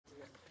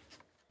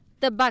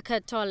The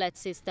bucket toilet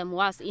system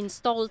was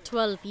installed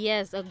 12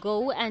 years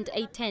ago and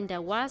a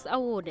tender was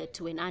awarded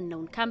to an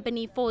unknown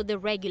company for the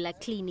regular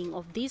cleaning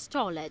of these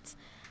toilets.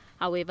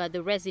 However,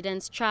 the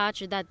residents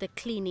charge that the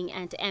cleaning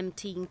and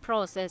emptying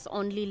process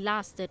only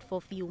lasted for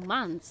few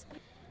months.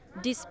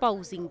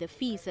 Disposing the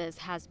feces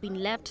has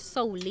been left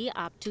solely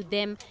up to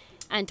them,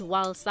 and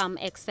while some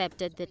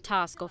accepted the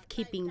task of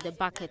keeping the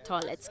bucket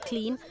toilets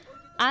clean,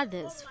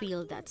 others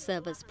feel that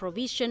service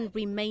provision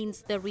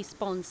remains the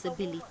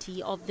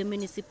responsibility of the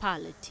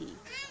municipality.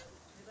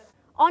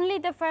 Only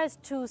the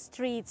first 2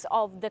 streets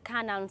of the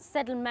canal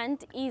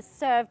settlement is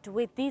served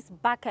with this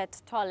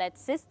bucket toilet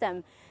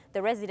system.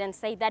 The residents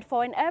say that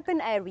for an urban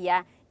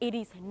area, it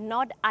is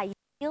not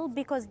ideal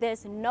because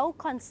there's no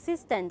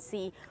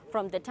consistency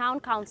from the town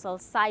council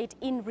side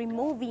in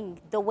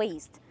removing the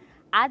waste.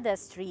 Other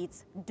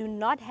streets do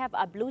not have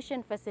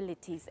ablution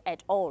facilities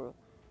at all.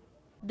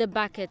 The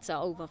buckets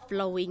are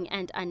overflowing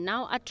and are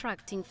now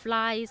attracting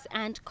flies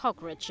and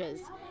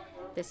cockroaches.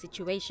 The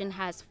situation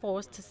has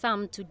forced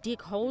some to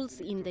dig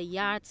holes in the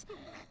yards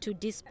to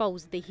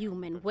dispose the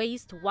human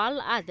waste, while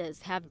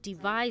others have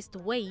devised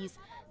ways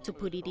to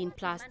put it in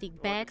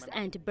plastic bags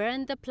and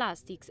burn the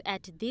plastics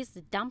at this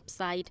dump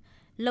site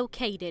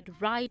located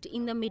right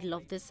in the middle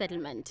of the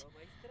settlement.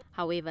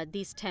 However,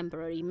 this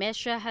temporary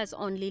measure has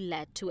only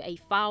led to a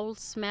foul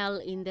smell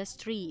in the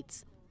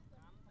streets.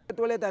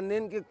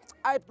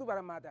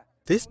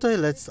 These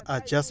toilets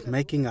are just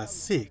making us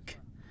sick.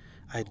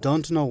 I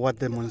don't know what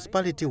the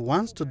municipality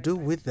wants to do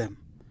with them.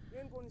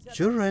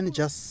 Children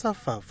just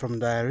suffer from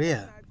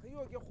diarrhea.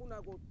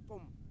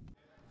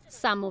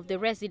 Some of the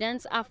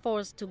residents are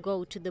forced to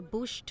go to the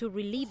bush to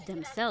relieve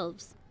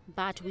themselves,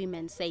 but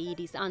women say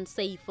it is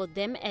unsafe for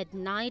them at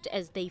night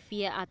as they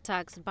fear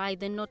attacks by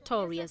the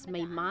notorious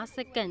Maima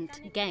Second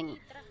gang,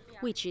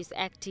 which is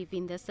active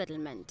in the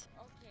settlement.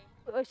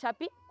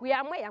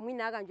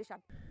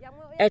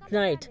 At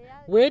night,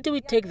 where do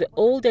we take the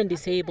old and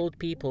disabled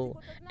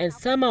people? And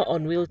some are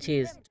on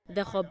wheelchairs.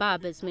 The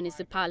Gobabis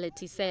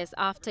municipality says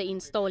after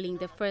installing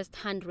the first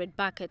 100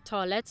 bucket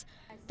toilets,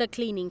 the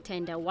cleaning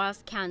tender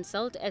was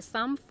cancelled as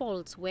some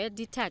faults were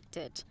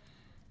detected.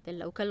 The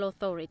local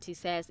authority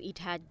says it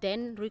had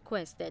then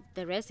requested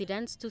the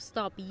residents to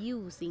stop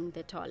using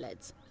the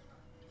toilets.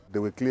 They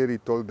were clearly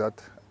told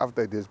that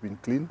after it has been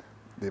cleaned,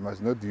 they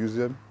must not use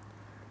them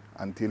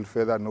until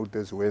further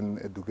notice, when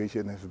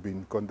education has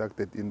been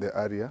conducted in the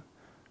area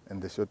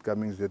and the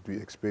shortcomings that we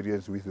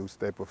experience with those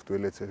type of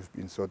toilets have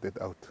been sorted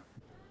out.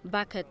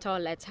 Bucket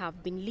toilets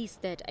have been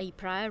listed a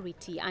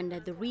priority under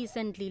the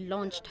recently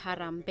launched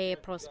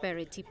Harambee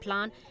Prosperity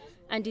Plan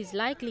and is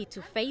likely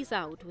to phase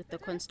out with the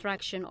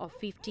construction of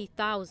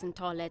 50,000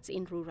 toilets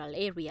in rural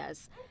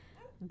areas.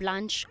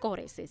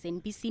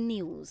 Buckets-NBC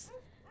News,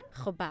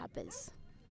 Gobabis.